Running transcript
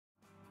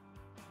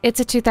It's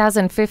a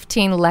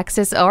 2015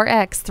 Lexus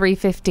RX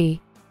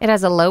 350. It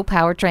has a low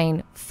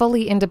powertrain,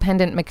 fully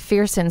independent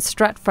McPherson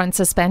strut front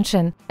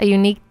suspension, a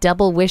unique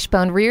double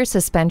wishbone rear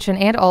suspension,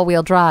 and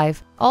all-wheel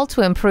drive, all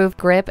to improve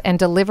grip and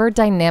deliver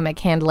dynamic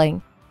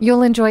handling.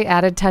 You'll enjoy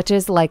added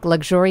touches like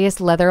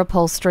luxurious leather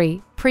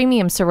upholstery,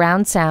 premium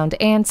surround sound,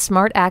 and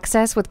smart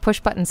access with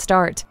push-button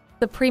start.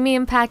 The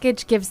premium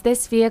package gives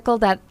this vehicle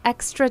that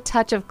extra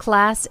touch of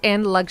class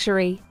and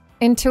luxury.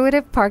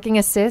 Intuitive Parking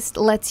Assist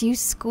lets you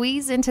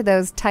squeeze into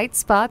those tight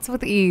spots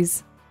with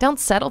ease. Don't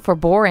settle for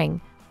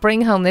boring.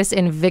 Bring home this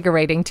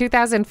invigorating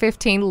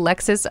 2015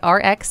 Lexus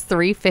RX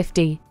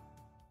 350.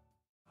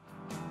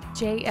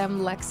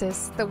 JM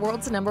Lexus, the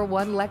world's #1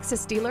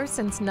 Lexus dealer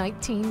since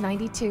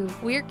 1992.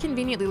 We're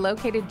conveniently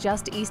located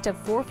just east of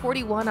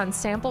 441 on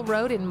Sample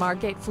Road in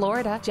Margate,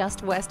 Florida,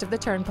 just west of the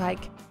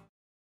Turnpike.